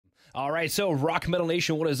All right, so Rock Metal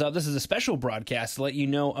Nation, what is up? This is a special broadcast to let you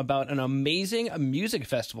know about an amazing music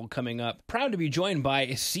festival coming up. Proud to be joined by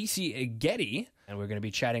Cece Getty, and we're going to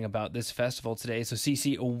be chatting about this festival today. So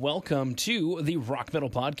Cece, welcome to the Rock Metal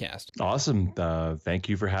Podcast. Awesome. Thank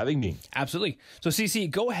you for having me. Absolutely. So Cece,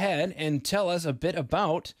 go ahead and tell us a bit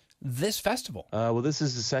about this festival. Well, this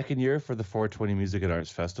is the second year for the 420 Music and Arts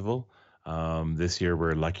Festival. This year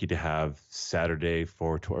we're lucky to have Saturday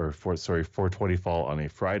 420 fall on a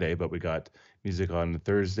Friday, but we got music on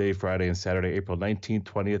Thursday, Friday, and Saturday, April 19th,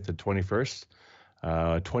 20th, and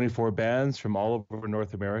 21st. 24 bands from all over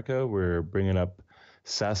North America. We're bringing up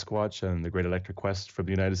Sasquatch and the Great Electric Quest from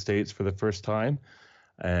the United States for the first time.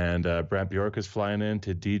 And Brant Bjork is flying in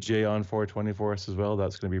to DJ on 420 for us as well.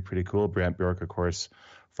 That's going to be pretty cool. Brant Bjork, of course,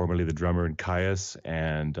 formerly the drummer in Caius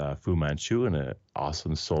and Fu Manchu, and an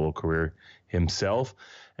awesome solo career himself.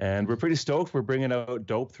 And we're pretty stoked. We're bringing out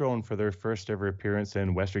Dope Throne for their first ever appearance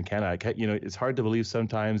in Western Canada. You know, it's hard to believe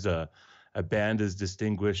sometimes a band as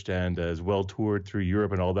distinguished and as well toured through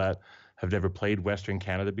Europe and all that have never played Western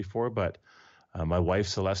Canada before, but my wife,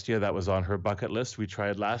 Celestia, that was on her bucket list. We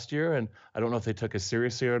tried last year, and I don't know if they took us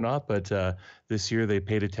seriously or not, but this year they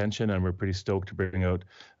paid attention, and we're pretty stoked to bring out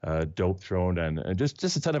Dope Throne and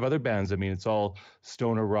just a ton of other bands. I mean, it's all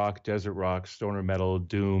stoner rock, desert rock, stoner metal,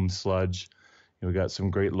 doom, sludge. You know, we got some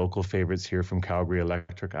great local favorites here from Calgary: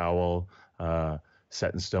 Electric Owl,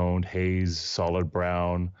 Set in Stone, Haze, Solid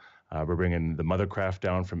Brown. We're bringing the Mothercraft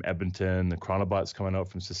down from Edmonton. The Chronobot's coming out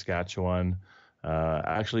from Saskatchewan.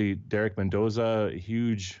 Actually, Derek Mendoza,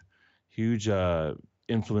 huge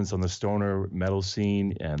influence on the stoner metal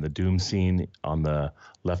scene and the doom scene on the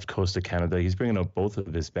left coast of Canada. He's bringing out both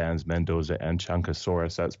of his bands, Mendoza and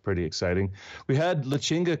Chunkosaurus. That's pretty exciting. We had La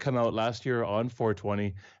Chinga come out last year on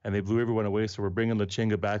 420, and they blew everyone away. So we're bringing La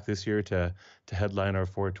Chinga back this year to headline our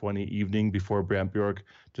 420 evening before Brant Bjork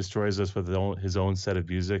destroys us with his own set of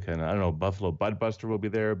music. And I don't know, Buffalo Budbuster will be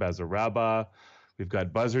there, Bazaraba. We've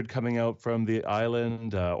got Buzzard coming out from the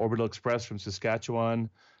island, Orbital Express from Saskatchewan,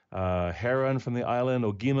 Heron from the island,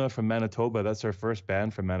 Ogima from Manitoba. That's our first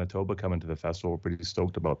band from Manitoba coming to the festival. We're pretty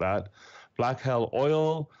stoked about that. Black Hell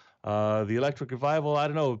Oil, the Electric Revival, I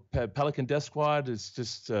don't know, Pelican Death Squad. It's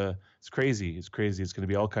just, it's crazy. It's crazy. It's going to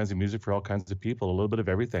be all kinds of music for all kinds of people, a little bit of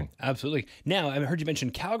everything. Absolutely. Now, I heard you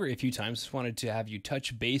mention Calgary a few times. Just wanted to have you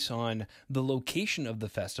touch base on the location of the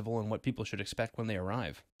festival and what people should expect when they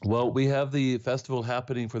arrive. Well, we have the festival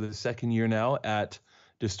happening for the second year now at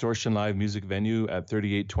Distortion Live Music Venue at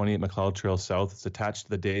 3820 at McLeod Trail South. It's attached to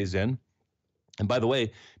the Days Inn. And by the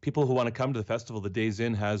way, people who want to come to the festival, the Days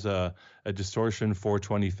Inn has a Distortion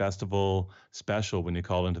 420 festival special. When you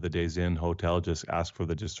call into the Days Inn hotel, just ask for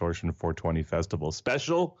the Distortion 420 festival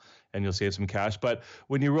special, and you'll save some cash. But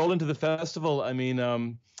when you roll into the festival, I mean,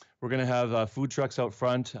 we're going to have food trucks out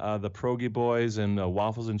front. The Pierogi Boys and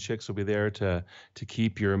Waffles and Chicks will be there to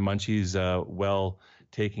keep your munchies well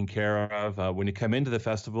taken care of. When you come into the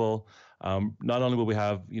festival, not only will we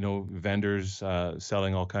have, you know, vendors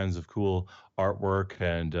selling all kinds of cool artwork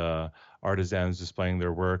and artisans displaying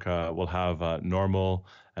their work, we'll have normal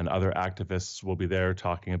and other activists will be there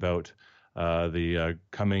talking about the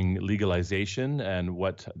coming legalization and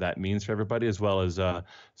what that means for everybody, as well as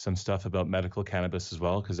some stuff about medical cannabis as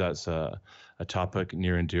well, because that's a topic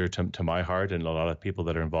near and dear to my heart and a lot of people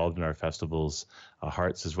that are involved in our festival's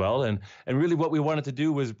hearts as well. And really what we wanted to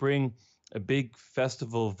do was bring a big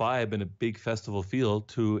festival vibe and a big festival feel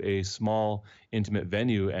to a small, intimate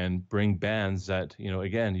venue and bring bands that, you know,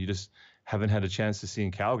 again, you just haven't had a chance to see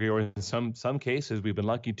in Calgary, or in some cases, we've been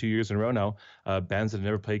lucky 2 years in a row now, bands that have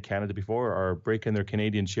never played Canada before are breaking their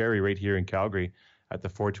Canadian cherry right here in Calgary at the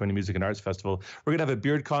 420 Music and Arts Festival. We're going to have a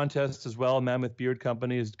beard contest as well. Mammoth Beard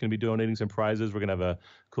Company is going to be donating some prizes. We're going to have a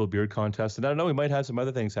cool beard contest. And I don't know, we might have some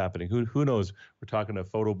other things happening. Who knows? We're talking to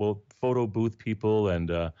photo booth people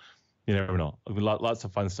and you never know. Lots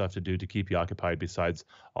of fun stuff to do to keep you occupied besides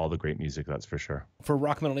all the great music, that's for sure. For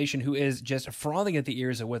Rock Metal Nation, who is just frothing at the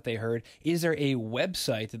ears of what they heard, is there a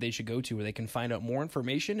website that they should go to where they can find out more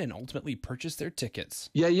information and ultimately purchase their tickets?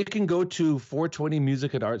 Yeah, you can go to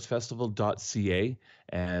 420musicandartsfestival.ca,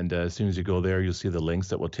 and as soon as you go there, you'll see the links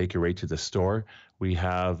that will take you right to the store. We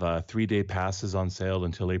have 3-day passes on sale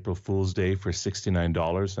until April Fool's Day for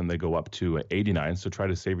 $69, and they go up to $89, so try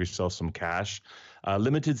to save yourself some cash.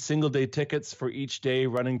 Limited single-day tickets for each day,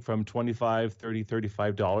 running from $25, $30,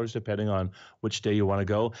 $35, depending on which day you want to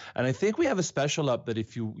go. And I think we have a special up that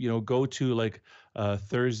if you go to like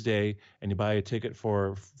Thursday and you buy a ticket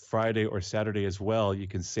for Friday or Saturday as well, you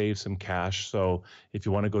can save some cash. So if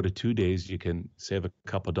you want to go to 2 days, you can save a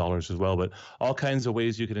couple dollars as well. But all kinds of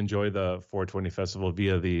ways you can enjoy the 420 Festival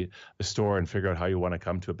via the store and figure out how you want to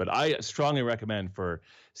come to it. But I strongly recommend for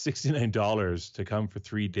 $69 to come for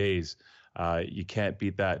 3 days. You can't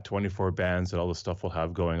beat that. 24 bands and all the stuff we'll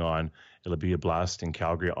have going on. It'll be a blast in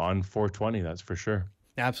Calgary on 420, that's for sure.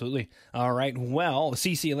 Absolutely. All right. Well,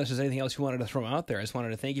 CC, unless there's anything else you wanted to throw out there, I just wanted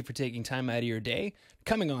to thank you for taking time out of your day,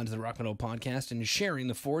 coming on to the Rock Metal Podcast, and sharing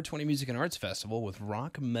the 420 Music and Arts Festival with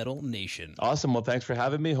Rock Metal Nation. Awesome. Well, thanks for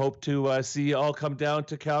having me. Hope to see you all come down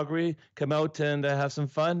to Calgary, come out and have some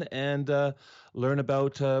fun and learn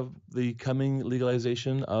about the coming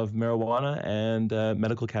legalization of marijuana and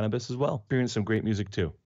medical cannabis as well. Experience some great music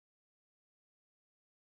too.